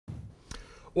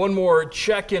One more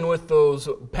check-in with those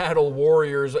battle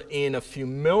warriors in a few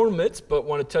moments, but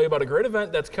want to tell you about a great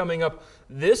event that's coming up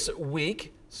this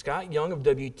week. Scott Young of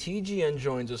WTGN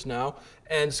joins us now.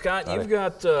 And Scott, you've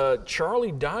got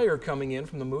Charlie Dyer coming in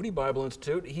from the Moody Bible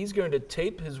Institute. He's going to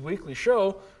tape his weekly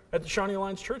show at the Shawnee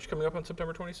Alliance Church coming up on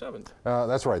September 27th.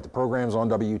 That's right. The program's on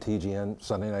WTGN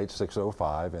Sunday nights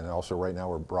 6:05, and also right now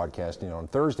we're broadcasting on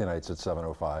Thursday nights at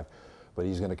 7:05. But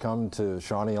he's going to come to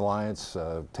Shawnee Alliance,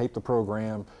 tape the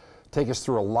program, take us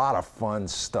through a lot of fun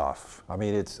stuff. I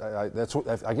mean,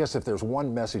 I guess if there's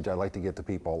one message I'd like to get to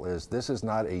people is this is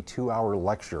not a 2-hour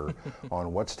lecture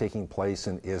on what's taking place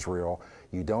in Israel.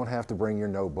 You don't have to bring your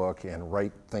notebook and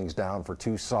write things down for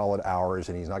 2 solid hours,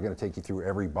 and he's not going to take you through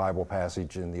every Bible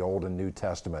passage in the Old and New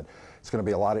Testament. It's going to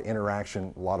be a lot of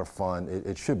interaction, a lot of fun.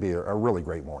 It should be a really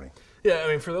great morning. Yeah, I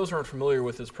mean, for those who aren't familiar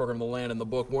with this program, The Land and the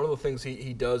Book, one of the things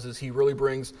he does is he really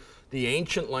brings the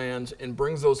ancient lands and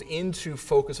brings those into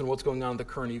focus on what's going on in the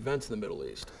current events in the Middle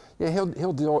East. Yeah,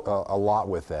 he'll deal a lot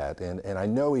with that, and I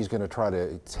know he's going to try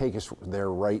to take us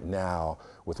there right now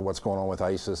with what's going on with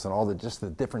ISIS and all the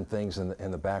different things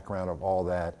in the background of all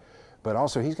that. But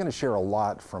also, he's going to share a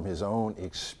lot from his own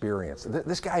experience.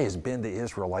 This guy has been to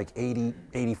Israel like 80,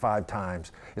 85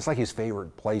 times. It's like his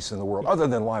favorite place in the world, other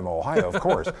than Lima, Ohio, of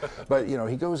course. But, you know,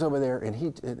 he goes over there, and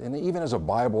even as a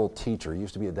Bible teacher, he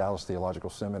used to be at Dallas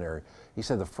Theological Seminary, he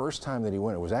said the first time that he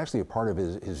went, it was actually a part of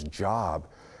his job,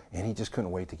 and he just couldn't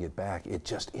wait to get back. It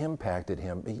just impacted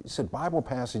him. He said Bible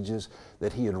passages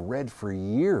that he had read for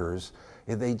years,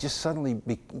 they just suddenly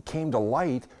came to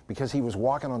light because he was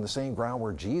walking on the same ground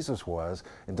where Jesus was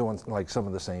and doing like some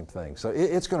of the same things. So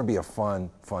it's going to be a fun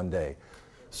day.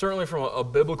 Certainly from a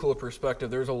biblical perspective,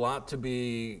 there's a lot to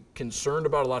be concerned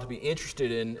about, a lot to be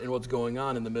interested in what's going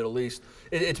on in the Middle East.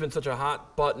 It's been such a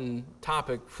hot button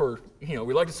topic for,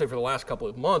 we like to say for the last couple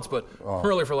of months, but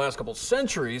really for the last couple of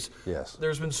centuries. Yes.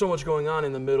 There's been so much going on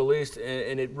in the Middle East,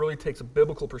 and it really takes a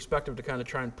biblical perspective to kind of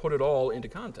try and put it all into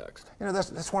context.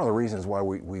 That's one of the reasons why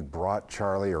we brought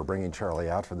Charlie, or bringing Charlie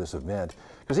out for this event,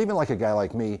 because even like a guy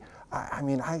like me,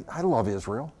 I love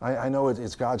Israel. I know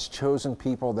it's God's chosen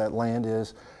people, that land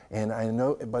is, and I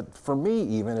know, but for me,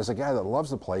 even as a guy that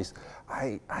loves the place,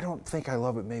 I don't think I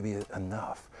love it maybe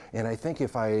enough. And I think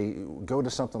if I go to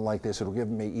something like this, it'll give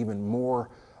me even more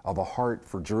of a heart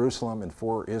for Jerusalem and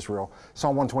for Israel.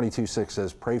 Psalm 122:6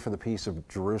 says, "Pray for the peace of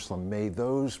Jerusalem. May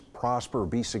those prosper,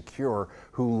 be secure,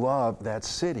 who love that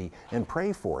city," and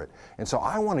pray for it. And so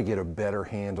I want to get a better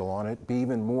handle on it, be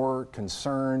even more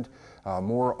concerned,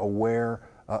 more aware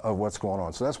of what's going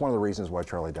on. So that's one of the reasons why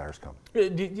Charlie Dyer's come. Do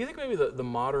you think maybe the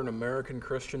modern American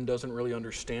Christian doesn't really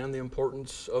understand the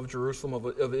importance of Jerusalem,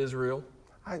 of Israel?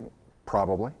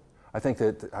 Probably. I think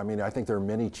there are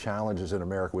many challenges in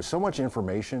America. With so much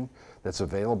information that's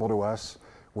available to us,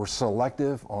 we're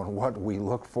selective on what we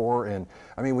look for. And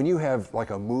I mean, when you have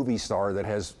like a movie star that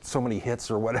has so many hits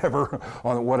or whatever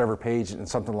on whatever page and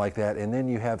something like that, and then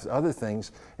you have other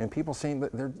things, and people seem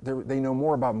that they know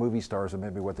more about movie stars than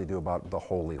maybe what they do about the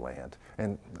Holy Land.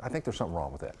 And I think there's something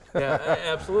wrong with that. Yeah,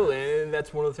 absolutely. And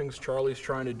that's one of the things Charlie's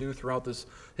trying to do throughout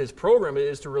his program,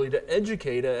 is to really to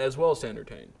educate as well as to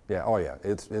entertain. Yeah, oh yeah,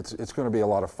 it's going to be a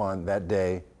lot of fun that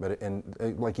day. But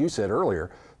like you said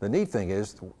earlier, the neat thing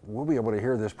is we'll be able to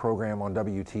hear this program on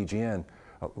WTGN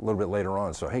a little bit later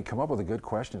on. So hey, come up with a good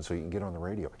question so you can get on the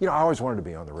radio. I always wanted to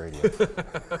be on the radio.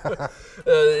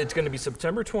 It's going to be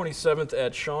September 27th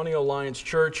at Shawnee Alliance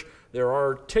Church. There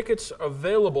are tickets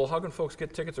available. How can folks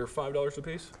get tickets? They're $5 a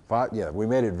piece? Yeah, we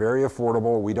made it very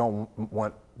affordable. We don't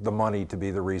want the money to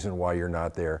be the reason why you're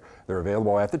not there. They're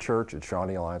available at the church at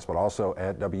Shawnee Alliance, but also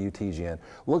at WTGN.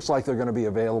 Looks like they're going to be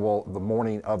available the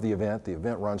morning of the event. The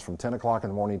event runs from 10 o'clock in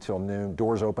the morning till noon.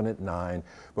 Doors open at 9.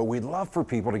 But we'd love for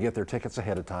people to get their tickets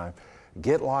ahead of time,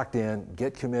 get locked in,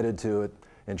 get committed to it,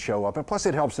 and show up. And plus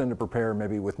it helps them to prepare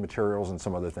maybe with materials and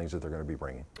some other things that they're going to be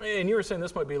bringing. And you were saying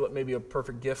this might be maybe a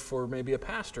perfect gift for maybe a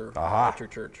pastor at your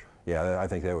church. Yeah, I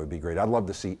think that would be great. I'd love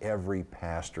to see every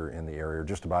pastor in the area,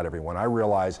 just about everyone. I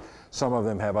realize some of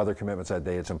them have other commitments that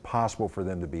day. It's impossible for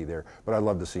them to be there, but I'd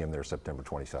love to see them there September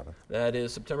 27th. That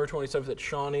is September 27th at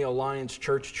Shawnee Alliance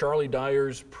Church. Charlie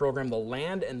Dyer's program, The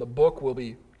Land and the Book, will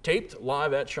be taped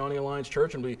live at Shawnee Alliance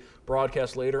Church and be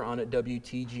broadcast later on at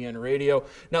WTGN Radio.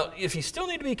 Now, if you still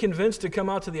need to be convinced to come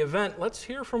out to the event, let's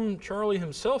hear from Charlie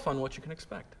himself on what you can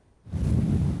expect.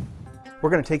 We're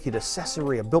going to take you to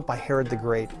Caesarea, built by Herod the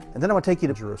Great, and then I want to take you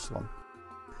to Jerusalem.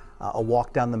 A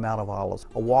walk down the Mount of Olives,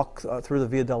 a walk through the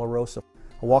Via Dolorosa,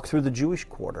 a walk through the Jewish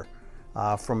quarter,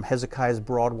 from Hezekiah's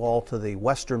Broad Wall to the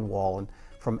Western Wall, and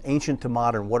from ancient to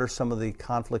modern, what are some of the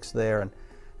conflicts there,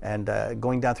 and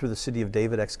going down through the City of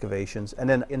David excavations, and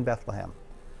then in Bethlehem.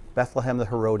 Bethlehem the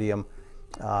Herodium,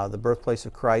 the birthplace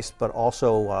of Christ, but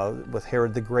also with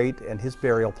Herod the Great and his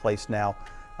burial place now.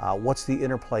 What's the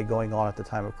interplay going on at the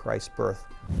time of Christ's birth?